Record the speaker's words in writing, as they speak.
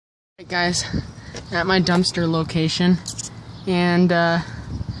Hey guys, at my dumpster location, and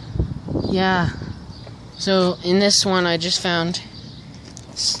yeah, so in this one I just found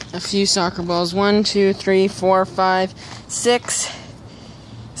a few soccer balls. 1, 2, 3, 4, 5, 6,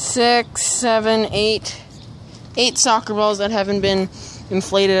 7, 8 soccer balls that haven't been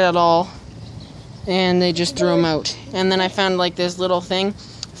inflated at all, and they just threw them out. And then I found like this little thing,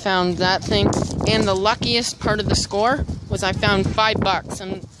 found that thing, and the luckiest part of the score was I found $5,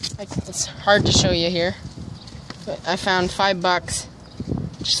 and it's hard to show you here, but I found $5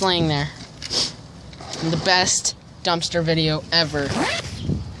 just laying there. The best dumpster video ever.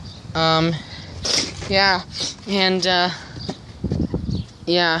 Yeah, and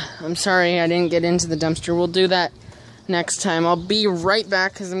yeah, I'm sorry I didn't get into the dumpster. We'll do that next time. I'll be right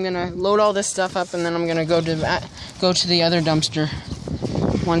back because I'm gonna load all this stuff up, and then I'm gonna go to the other dumpster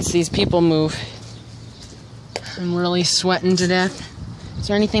once these people move. I'm really sweating to death. Is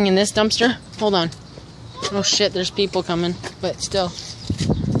there anything in this dumpster? Hold on. Oh shit, there's people coming, but still.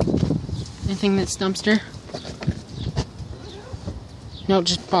 Anything in this dumpster? No,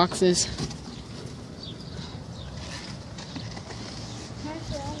 just boxes.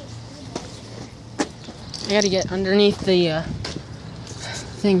 I gotta get underneath the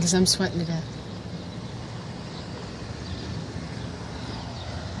thing because I'm sweating to death.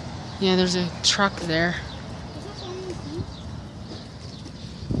 Yeah, there's a truck there.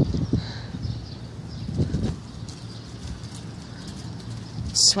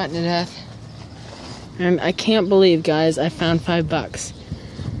 Sweating to death. And I can't believe, guys, I found $5.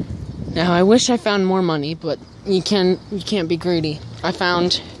 Now I wish I found more money, but you can't be greedy. I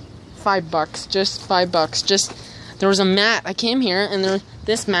found $5, just $5. Just there was a mat. I came here and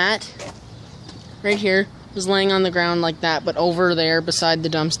this mat right here was laying on the ground like that, but over there beside the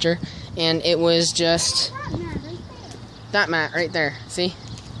dumpster, and it was just that mat right there. See?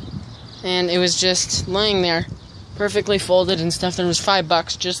 And it was just laying there, perfectly folded and stuff. There was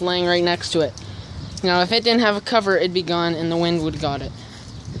 $5 just laying right next to it. Now, if it didn't have a cover, it'd be gone, and the wind would have got it.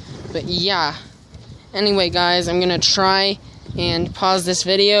 But yeah. Anyway, guys, I'm gonna try and pause this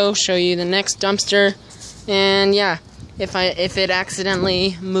video, show you the next dumpster, and yeah, if it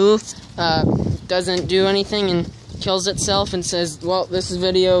accidentally doesn't do anything and kills itself and says, well, this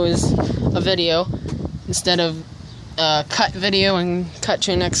video is a video instead of cut video and cut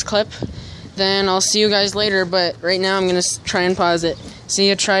to a next clip, then I'll see you guys later. But right now I'm gonna try and pause it. See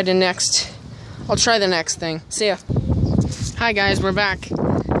you. I'll try the next thing. See ya. Hi guys, we're back,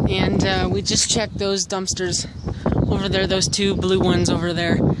 and we just checked those dumpsters over there, those two blue ones over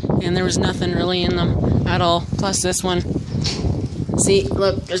there, and there was nothing really in them at all. Plus this one. See,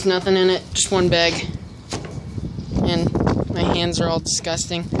 look, there's nothing in it, just one bag. And my hands are all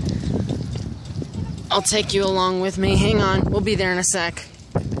disgusting. I'll take you along with me. Hang on, we'll be there in a sec.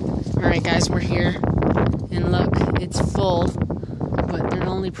 Alright guys, we're here. And look, it's full. But the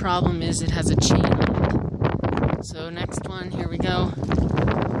only problem is it has a chain on it. So next one, here we go.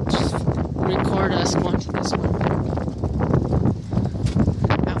 Just record us going to this one.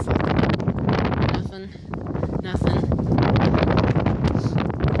 Nothing.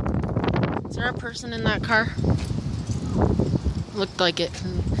 Is there a person in that car? Looked like it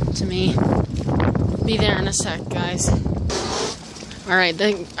to me. Be there in a sec, guys. Alright,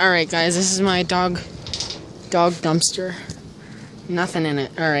 guys, this is my dog dumpster. Nothing in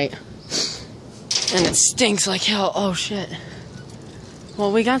it. Alright. And it stinks like hell. Oh shit.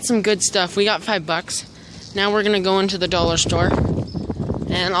 Well, we got some good stuff. We got $5. Now we're gonna go into the dollar store,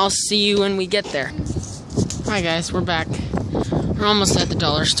 and I'll see you when we get there. Hi guys, we're back. We're almost at the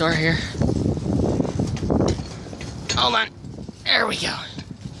dollar store here. Hold on. There we go.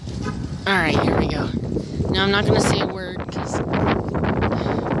 Alright, here we go. Now I'm not gonna say a word because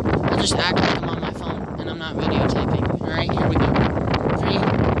I'll just act like I'm on my phone and I'm not videotaping. Alright, here we go. 3,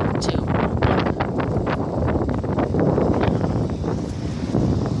 2, 1.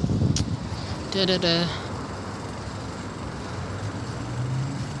 Da-da-da.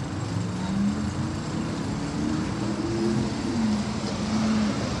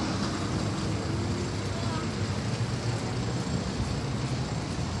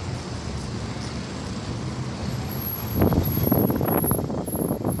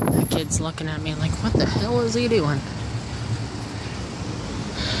 That kid's looking at me like, what the hell is he doing?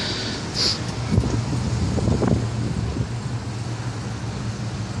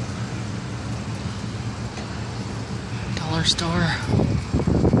 Dollar store.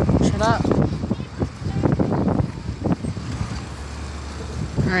 Shut up.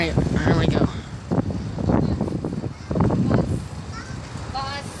 Alright, here we go.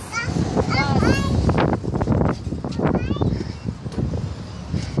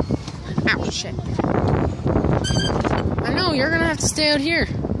 Ow, shit. I know, you're gonna have to stay out here.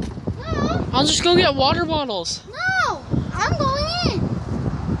 No. I'll just go get water bottles. No, I'm going in.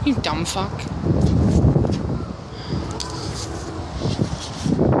 You dumb fuck.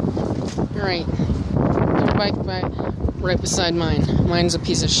 Alright. Your bike right beside mine. Mine's a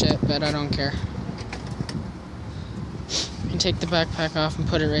piece of shit, but I don't care. And take the backpack off and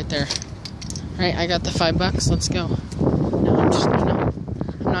put it right there. Alright, I got the $5. Let's go. No,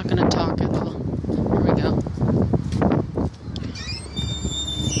 I'm not gonna talk at all. Here we go.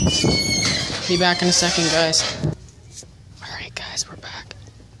 Be back in a second, guys. Alright, guys, we're back.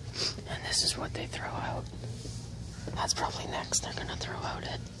 And this is what they throw out. That's probably next. They're gonna throw out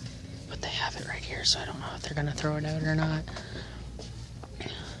it. But they have it right here, so I don't know if they're gonna throw it out or not.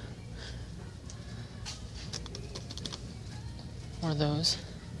 Or those.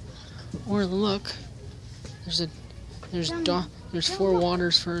 Or look, there's 4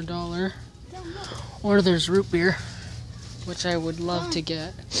 waters for $1. Or there's root beer, which I would love to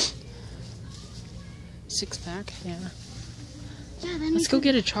get. 6-pack, yeah. Let's go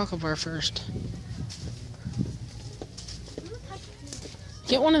get a chocolate bar first.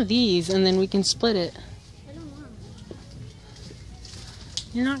 Get one of these, and then we can split it. I don't want.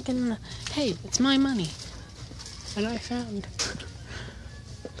 You're not gonna. Hey, it's my money that I found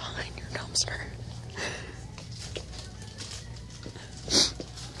behind your dumpster.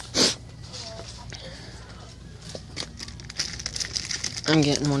 I'm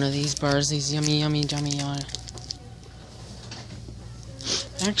getting one of these bars, these yummy.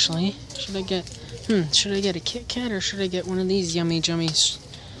 Actually, should I get a Kit Kat or should I get one of these yummy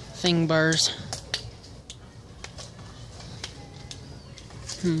thing bars?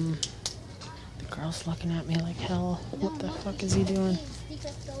 The girl's looking at me like hell. What the fuck is he doing?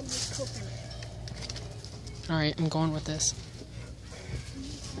 Alright, I'm going with this.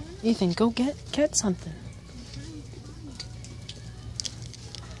 Ethan, go get something.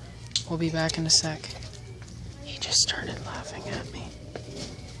 We'll be back in a sec. He just started laughing at me.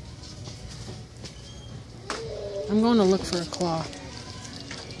 I'm going to look for a claw.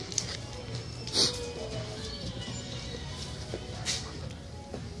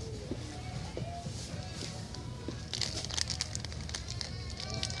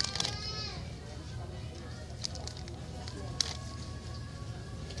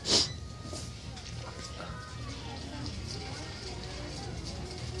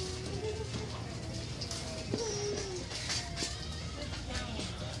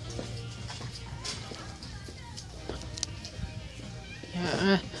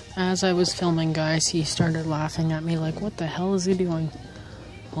 As I was filming, guys, he started laughing at me like, what the hell is he doing?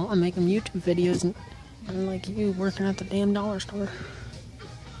 Well, I'm making YouTube videos and I'm like you working at the damn dollar store.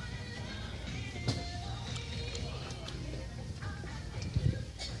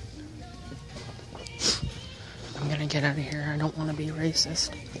 I'm gonna get out of here. I don't want to be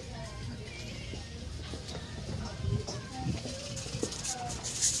racist.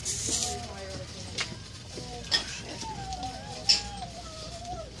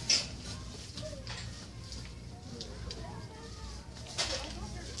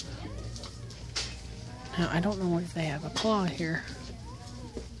 Now, I don't know if they have a claw here.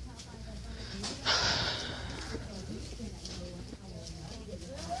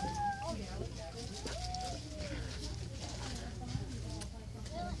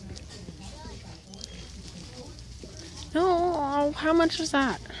 No, how much is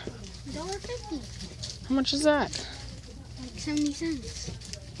that? $1.50. How much is that? Like 70 cents.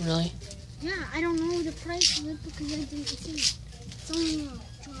 Really? Yeah, I don't know the price of it because I didn't see it. It's only a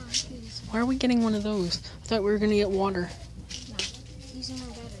jar, please. Why are we getting one of those? I thought we were gonna get water. No, these are not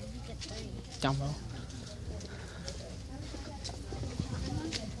better. You get 30. Dumbo.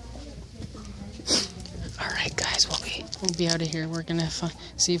 Alright guys, we'll be out of here. We're gonna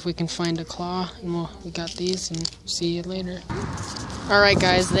see if we can find a claw, and we got these, and see you later. Alright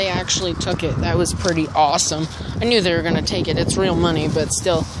guys, they actually took it. That was pretty awesome. I knew they were gonna take it. It's real money, but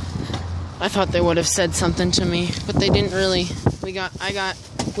still, I thought they would have said something to me, but they didn't really.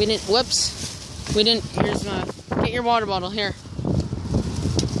 Whoops. We didn't, get your water bottle, here.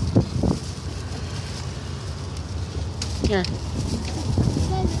 Here.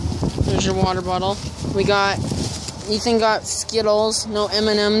 There's your water bottle. Ethan got Skittles, no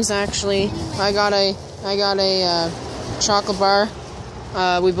M&Ms actually. I got a chocolate bar.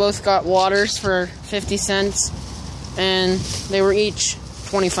 We both got waters for 50 cents, and they were each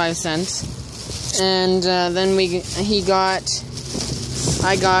 25 cents. And then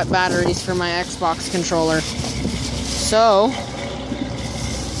I got batteries for my Xbox controller. So,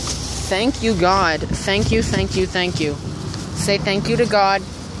 thank you, God. Thank you. Say thank you to God.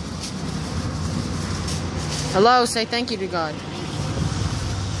 Hello, say thank you to God.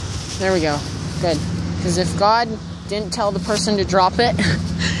 There we go. Good. Because if God didn't tell the person to drop it,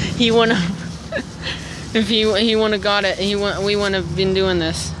 he wouldn't have, if he wouldn't have got it, we wouldn't have been doing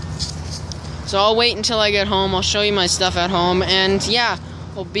this. So I'll wait until I get home. I'll show you my stuff at home. And yeah,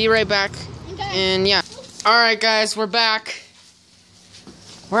 we'll be right back. And yeah. Alright guys, we're back.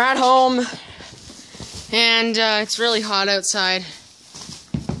 We're at home. And it's really hot outside.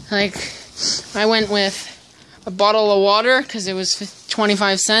 Like, I went with a bottle of water because it was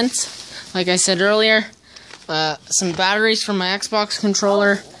 25 cents, like I said earlier. Some batteries for my Xbox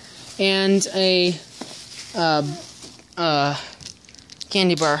controller, and a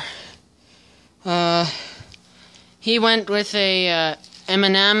candy bar. He went with a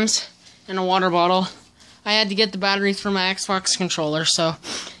M&M's and a water bottle. I had to get the batteries for my Xbox controller, so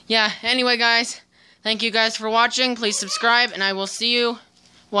yeah. Anyway, guys, thank you guys for watching. Please subscribe, and I will see you.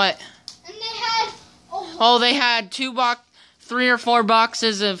 What? And they had... Oh, they had 3 or 4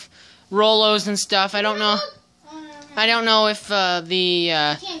 boxes of Rolos and stuff. I don't know. I don't know if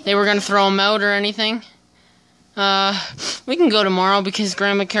they were gonna throw them out or anything. We can go tomorrow because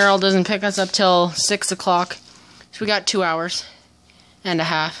Grandma Carol doesn't pick us up till 6 o'clock. So we got 2 hours and a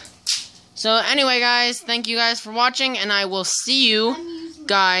half. So anyway, guys, thank you guys for watching, and I will see you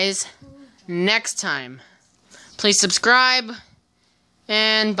guys next time. Please subscribe,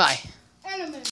 and bye.